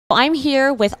I'm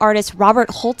here with artist Robert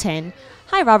Holton.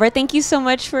 Hi, Robert. Thank you so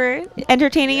much for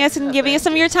entertaining us and giving us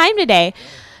some of your time today.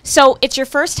 So it's your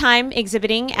first time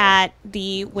exhibiting at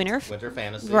the Winter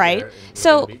Fantasy, right?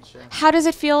 So how does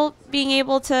it feel being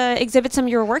able to exhibit some of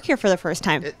your work here for the first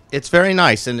time? It's very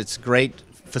nice, and it's a great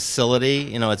facility.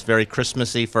 You know, it's very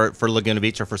Christmassy for Laguna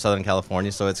Beach or for Southern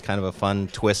California, so it's kind of a fun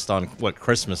twist on what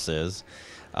Christmas is.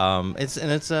 It's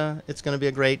going to be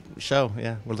a great show.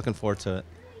 Yeah, we're looking forward to it.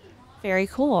 Very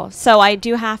cool. So I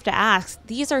do have to ask,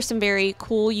 these are some very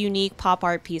cool, unique pop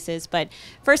art pieces, but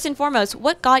first and foremost,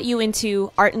 what got you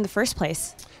into art in the first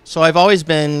place? So I've always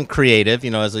been creative,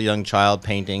 you know, as a young child,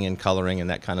 painting and coloring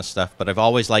and that kind of stuff, but I've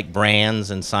always liked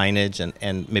brands and signage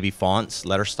and maybe fonts,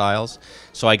 letter styles.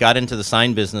 So I got into the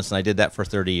sign business, and I did that for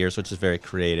 30 years, which is very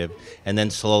creative, and then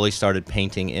slowly started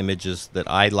painting images that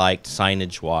I liked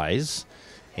signage-wise.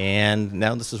 And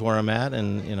now this is where I'm at,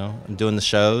 and you know, I'm doing the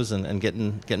shows and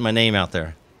getting my name out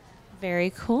there. Very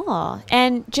cool.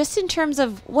 And just in terms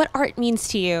of what art means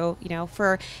to you, you know,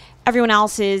 for everyone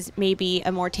else is maybe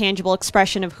a more tangible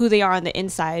expression of who they are on the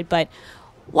inside, but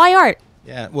why art?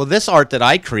 Yeah, well, this art that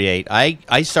I create,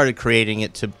 I started creating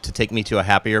it to take me to a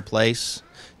happier place,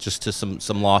 just to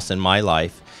some loss in my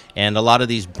life. And a lot of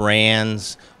these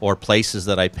brands or places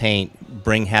that I paint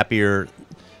bring happier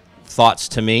thoughts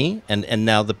to me, and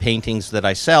now the paintings that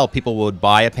I sell, people would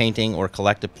buy a painting or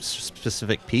collect a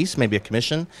specific piece, maybe a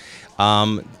commission,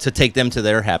 to take them to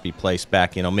their happy place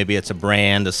back. You know, maybe it's a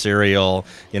brand, a cereal,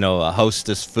 you know, a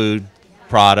Hostess food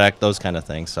product, those kind of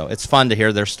things. So it's fun to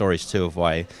hear their stories too of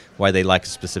why they like a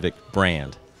specific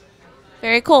brand.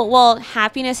 Very cool. Well,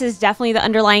 happiness is definitely the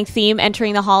underlying theme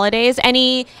entering the holidays.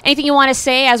 Anything you want to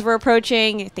say as we're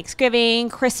approaching Thanksgiving,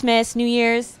 Christmas, New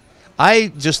Year's?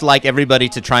 I just like everybody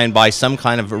to try and buy some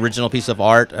kind of original piece of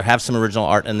art, or have some original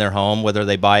art in their home, whether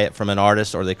they buy it from an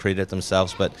artist or they create it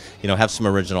themselves, but you know, have some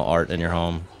original art in your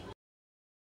home.